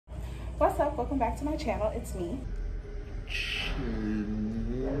What's up? Welcome back to my channel. It's me,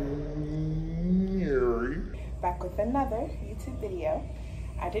 back with another YouTube video.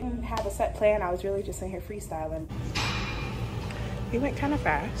 I didn't have a set plan. I was really just in here freestyling. We went kind of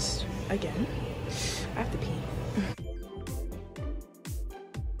fast again. I have to pee.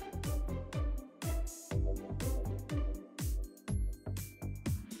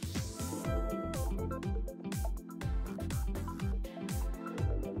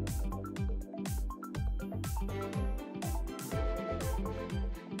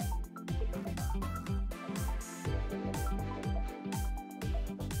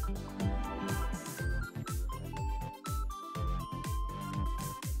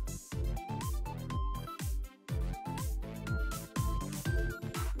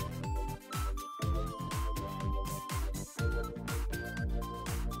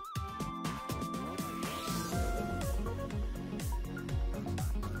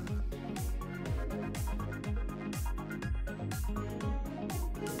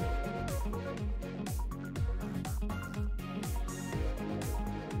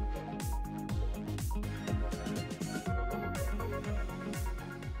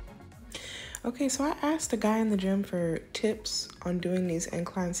 Okay, so I asked the guy in the gym for tips on doing these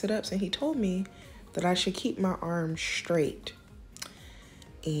incline sit-ups, and he told me that I should keep my arms straight.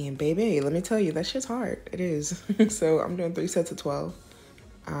 And baby, let me tell you, that shit's hard. It is. So I'm doing 3 sets of 12.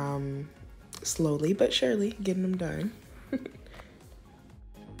 Slowly but surely getting them done.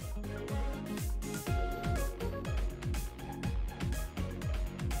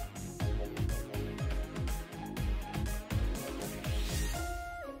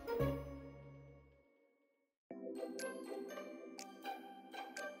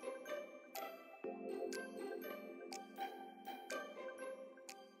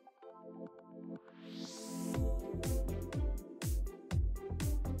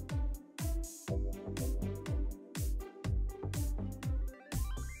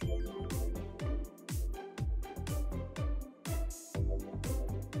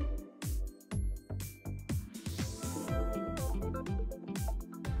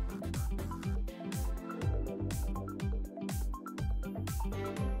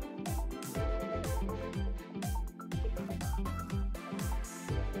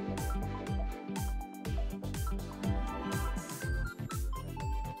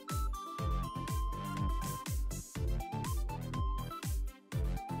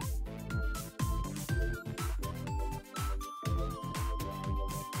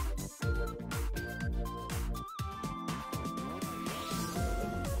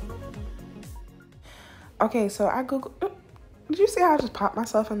 Okay, so I Googled, did you see how I just popped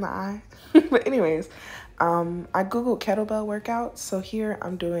myself in the eye? But anyways, I Googled kettlebell workouts. So here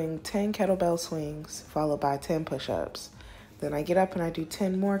I'm doing 10 kettlebell swings followed by 10 push-ups. Then I get up and I do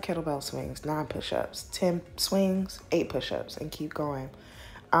 10 more kettlebell swings, 9 push-ups, 10 swings, 8 push-ups, and keep going.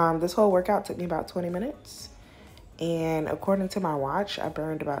 This whole workout took me about 20 minutes. And according to my watch, I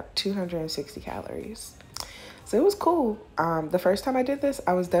burned about 260 calories. So it was cool. The first time I did this,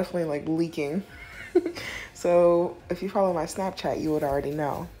 I was definitely like leaking. So if you follow my Snapchat, you would already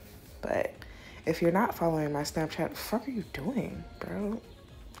know. But if you're not following my Snapchat, what the fuck are you doing, bro?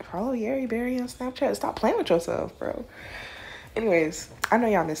 Follow Yereberry on Snapchat. Stop playing with yourself, bro. Anyways, I know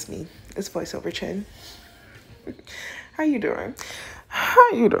y'all miss me. It's voiceover Chin. How you doing?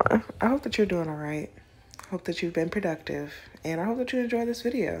 How you doing? I hope that you're doing all right. I hope that you've been productive. And I hope that you enjoy this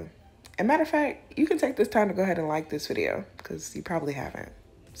video. And matter of fact, you can take this time to go ahead and like this video because you probably haven't.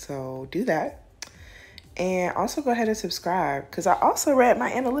 So do that. And also go ahead and subscribe because I also read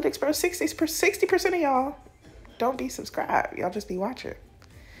my analytics, bro. 60% of y'all don't be subscribed. Y'all just be watching.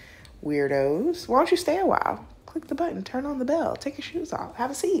 Weirdos. Why don't you stay a while? Click the button, turn on the bell, take your shoes off,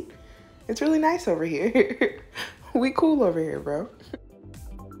 have a seat. It's really nice over here. We cool over here, bro.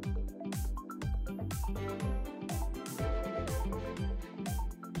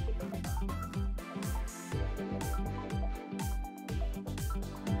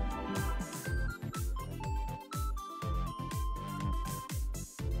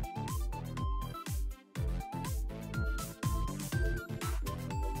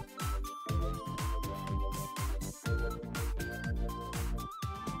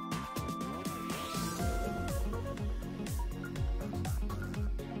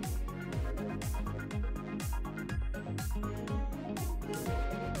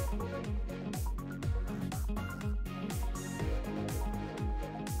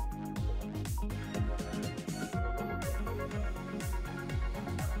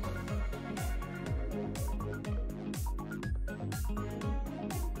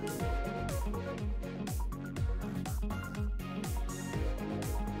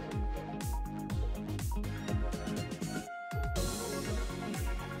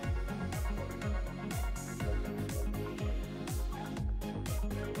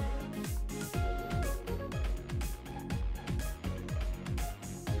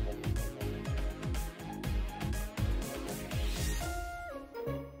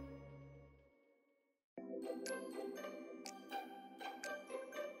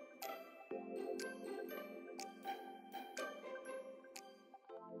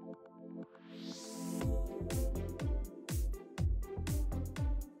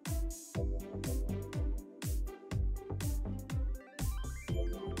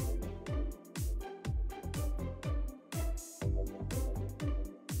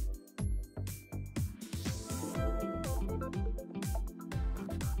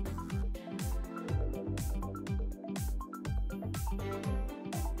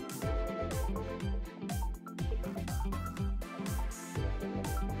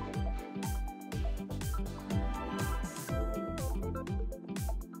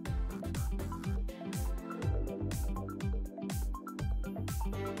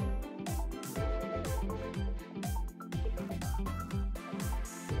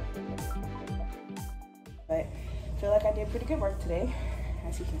 feel like I did pretty good work today.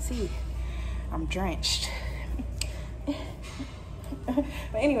 As you can see, I'm drenched. But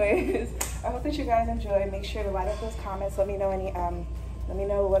anyways, I hope that you guys enjoy. Make sure to light up those comments. Let me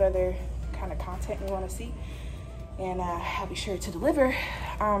know what other kind of content you want to see, and I'll be sure to deliver.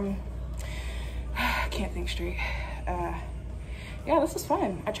 I can't think straight. Yeah, this was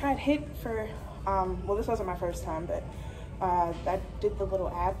fun. I tried HIIT for well, this wasn't my first time, but I did the little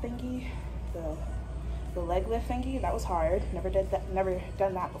ab thingy, the leg lift thingy. That was hard. Never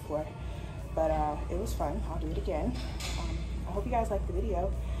done that before, but it was fun. I'll do it again. I hope you guys liked the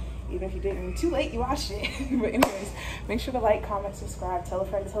video. Even if you didn't, too late, you watched it. But anyways, make sure to like, comment, subscribe, tell a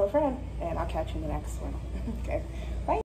friend, and I'll catch you in the next one. Okay, bye.